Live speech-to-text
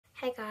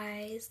Hey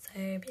guys, so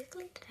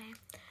basically today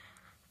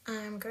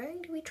I'm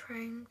going to be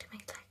trying to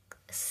make like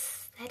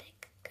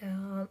aesthetic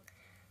girl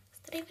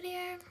study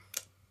video,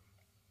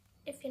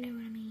 if you know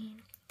what I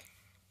mean.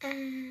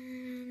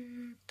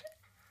 And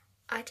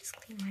I just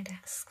cleaned my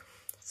desk,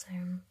 so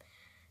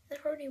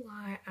that's probably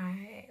why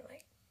I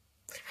like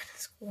clean my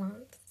desk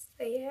once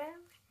a year.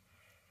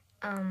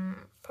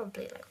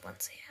 Probably like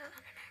once a year,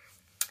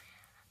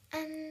 I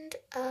don't know. And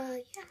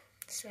yeah,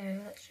 so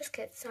let's just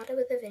get started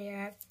with the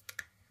video.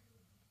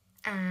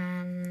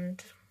 And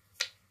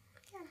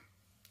yeah,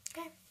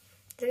 okay,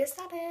 let's get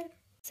started.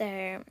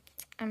 So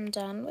I'm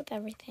done with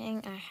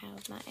everything. I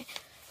have my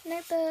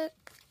notebook,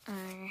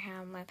 I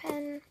have my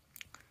pen,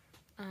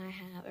 I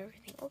have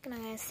everything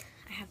organized,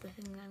 I have the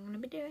thing that I'm going to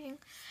be doing.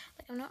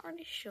 Like, I'm not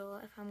really sure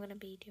if I'm going to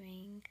be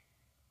doing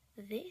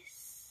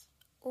this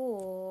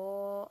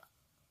or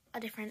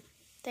a different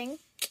thing,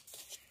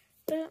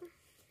 but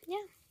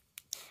yeah.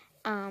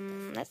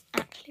 Let's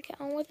actually get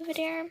on with the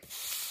video,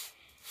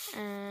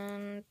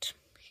 and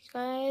you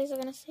guys are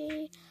gonna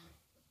see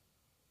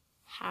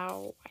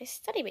how I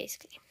study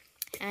basically,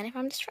 and if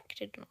I'm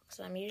distracted or not, because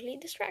I'm usually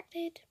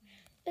distracted.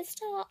 Let's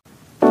start.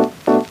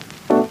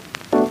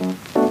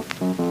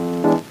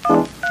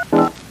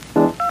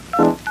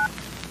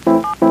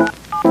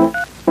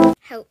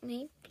 Help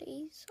me,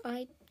 please.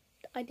 I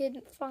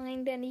didn't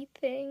find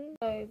anything.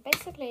 So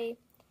basically,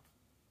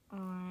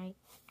 I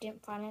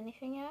didn't find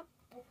anything yet,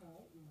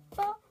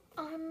 but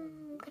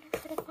I'm gonna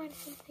try to find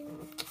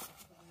something.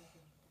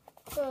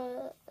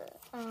 But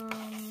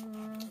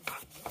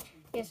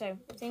yeah, so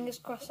fingers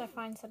crossed I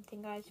find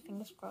something, guys.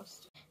 Fingers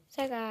crossed.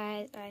 So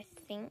guys, I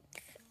think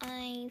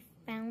I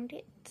found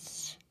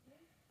it.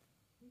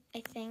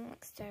 I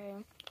think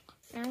so.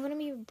 Now I'm gonna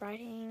be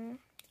writing.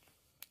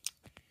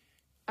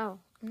 Oh,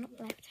 I'm not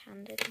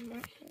left-handed, I'm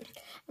right-handed.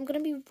 I'm gonna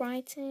be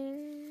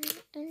writing,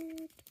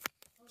 and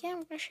yeah,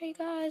 I'm gonna show you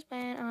guys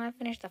when I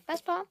finish the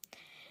first part,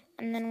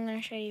 and then I'm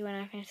gonna show you when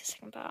I finish the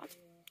second part.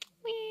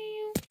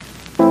 Whee!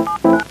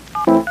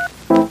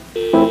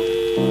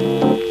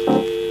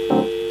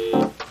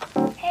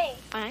 Hey!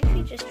 I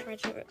actually just tried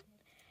to...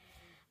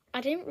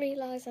 I didn't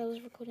realise I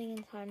was recording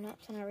in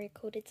time-lapse, and I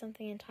recorded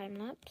something in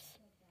time-lapse.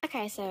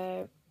 Okay,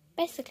 so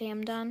basically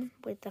I'm done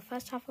with the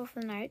first half of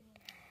the note.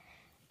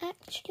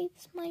 Actually,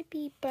 this might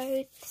be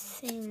both,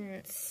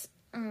 since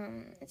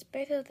it's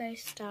both of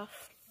those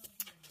stuff.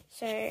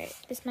 So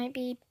this might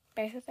be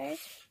both of those.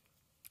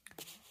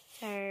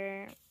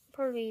 So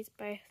probably it's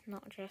both,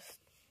 not just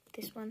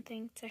this one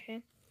thing. It's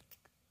okay.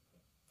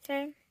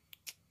 So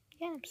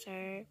yeah, so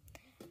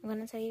I'm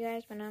gonna tell you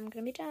guys when I'm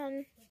gonna be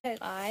done. So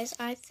guys,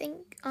 I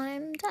think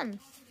I'm done.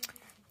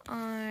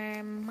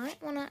 I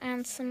might want to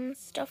add some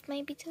stuff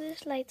maybe to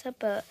this later,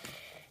 but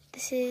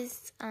this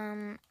is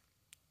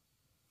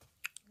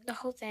the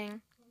whole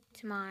thing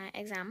to my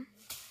exam,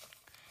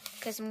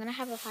 because I'm gonna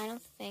have a final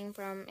thing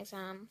from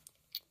exam.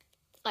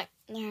 Like,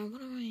 no,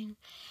 what am I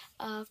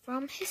doing?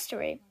 From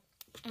history,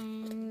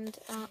 and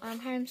I'm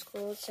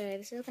homeschooled, so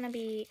this is gonna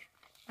be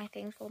my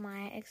thing for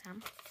my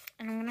exam,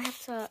 and I'm gonna have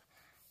to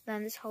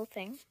learn this whole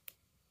thing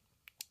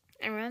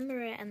and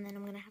remember it, and then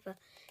I'm gonna have a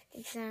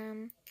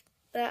exam.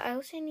 But I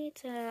also need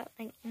to,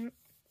 like,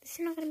 this is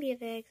not gonna be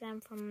the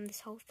exam from this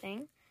whole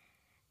thing.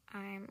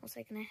 I'm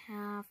also gonna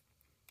have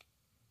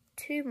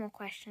 2 more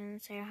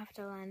questions, so I have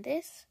to learn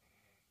this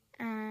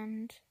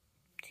and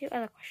 2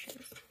 other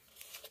questions.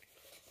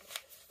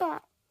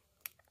 But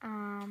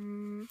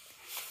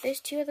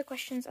those 2 other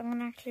questions, I'm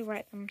gonna actually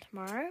write them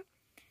tomorrow,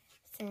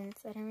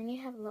 since I don't really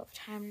have a lot of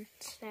time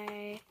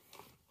today.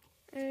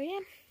 Yeah,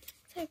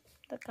 so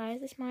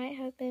guys, this might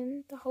have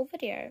been the whole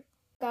video.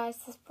 Guys,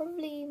 this is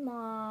probably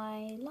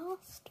my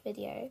last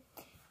video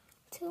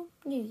till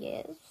New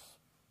Year's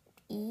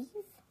Eve.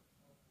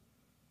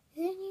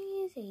 Is it New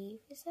Year's Eve?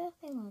 Is there a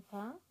thing like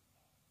that?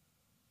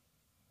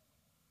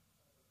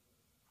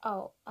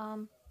 Oh,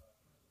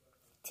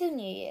 till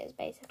New Year's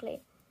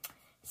basically.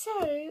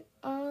 So,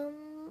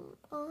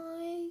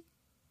 I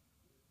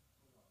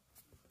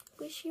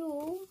wish you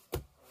all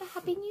a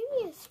happy New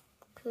Year's,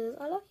 because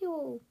I love you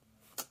all.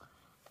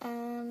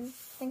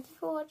 Thank you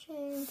for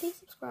watching. Please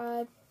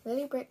subscribe.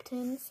 Lily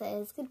Brickton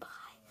says goodbye.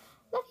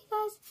 Love you guys.